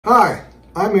Hi,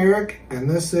 I'm Eric, and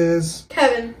this is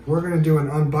Kevin. We're going to do an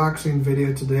unboxing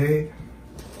video today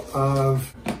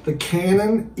of the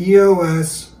Canon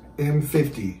EOS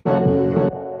M50.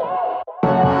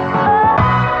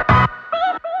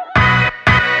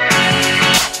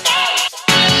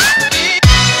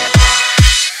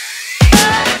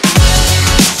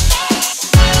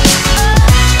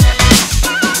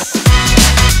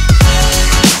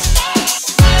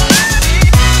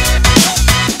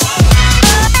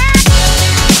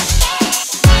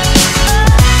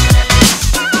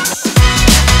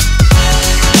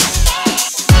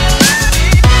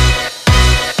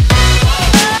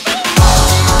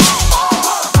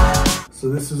 So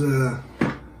this is a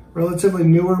relatively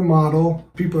newer model.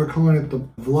 People are calling it the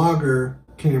vlogger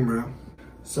camera.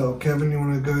 So Kevin, you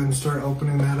want to go ahead and start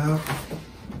opening that up?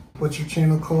 What's your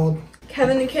channel called?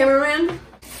 Kevin the Cameraman.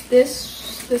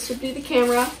 This would be the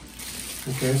camera.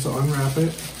 Okay, so unwrap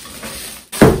it.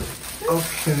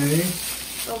 Okay.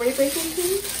 Already breaking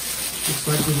things? Looks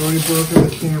like we've already broken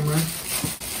the camera.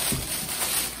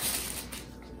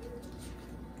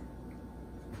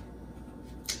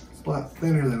 It's a lot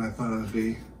thinner than I thought it would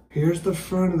be. Here's the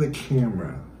front of the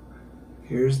camera.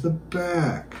 Here's the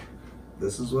back.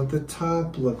 This is what the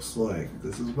top looks like.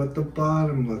 This is what the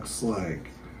bottom looks like.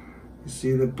 You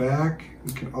see the back?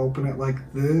 You can open it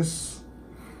like this.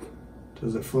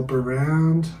 Does it flip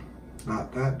around?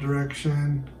 Not that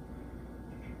direction,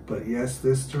 but yes,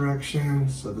 this direction.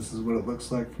 So this is what it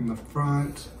looks like from the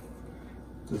front.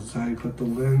 This is how you put the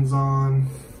lens on.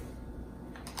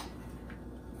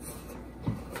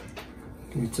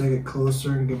 Can you take it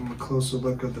closer and give them a closer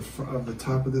look at the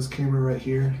top of this camera right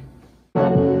here?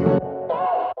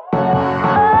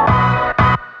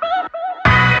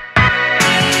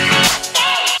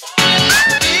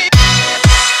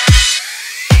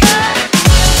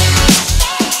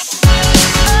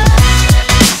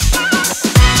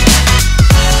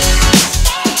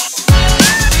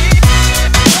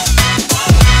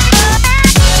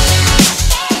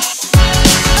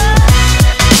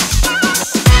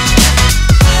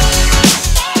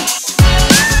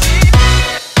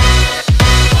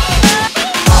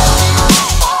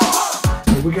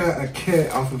 We got a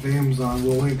kit off of Amazon.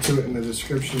 We'll link to it in the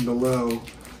description below.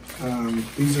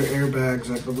 These are airbags.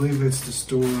 I believe it's to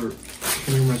store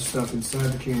camera stuff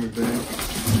inside the camera bag.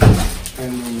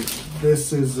 And then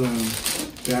this is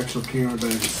the actual camera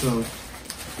bag itself.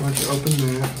 Why don't you open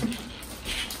that?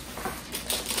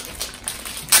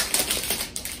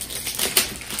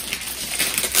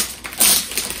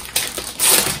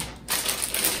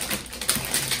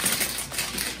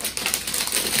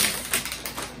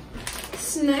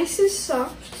 It's nice and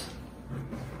soft.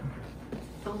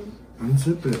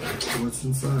 Unzip it. What's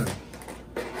inside?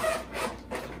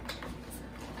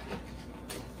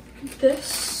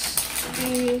 This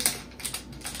we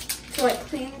to like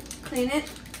clean it.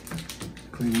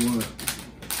 Clean what?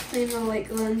 Clean the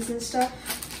like lens and stuff.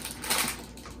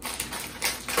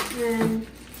 And then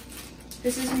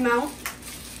this is a mount,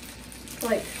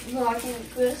 like locking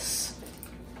like this.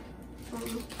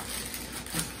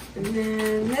 And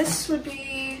then this would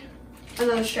be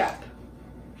another strap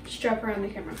around the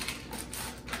camera.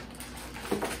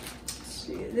 Let's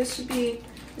see, this would be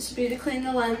to clean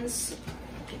the lens.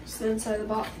 It's the inside of the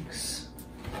box.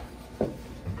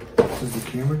 Does the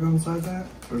camera go inside that,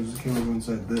 or does the camera go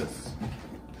inside this?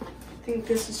 I think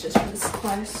this is just for the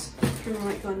supplies. The camera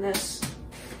might go in this.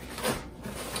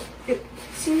 It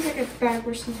seems like a bag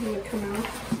where something would come out.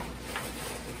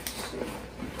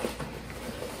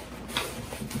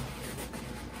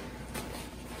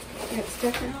 Yeah, it's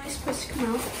definitely supposed to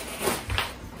come out.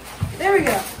 There we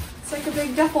go. It's like a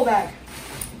big duffel bag.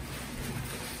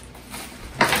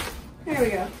 There we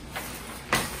go.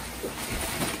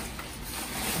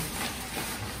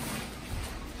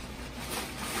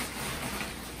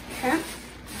 Okay.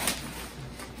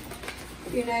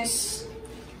 Be a nice,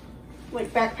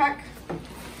 like, backpack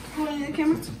holding the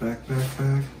camera. It's a backpack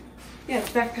bag? Yeah, it's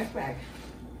a backpack bag.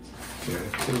 Okay,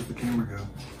 where does the camera go?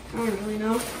 I don't really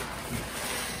know.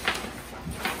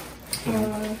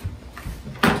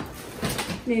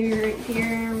 Maybe right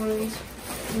here, one of these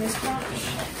in this pouch.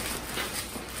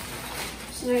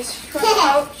 It's a nice front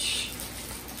pouch.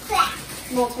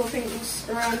 Multiple things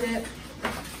around it.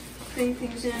 Putting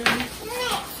things in.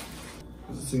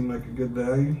 Does it seem like a good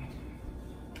value?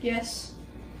 Yes.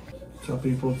 Tell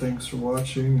people thanks for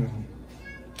watching.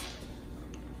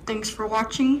 Thanks for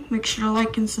watching. Make sure to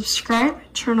like and subscribe.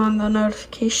 Turn on the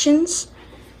notifications.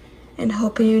 And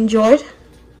hope you enjoyed.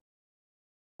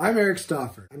 I'm Eric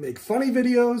Stauffer. I make funny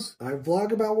videos, I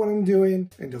vlog about what I'm doing,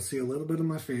 and you'll see a little bit of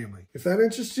my family. If that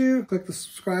interests you, click the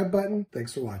subscribe button.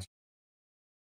 Thanks for watching.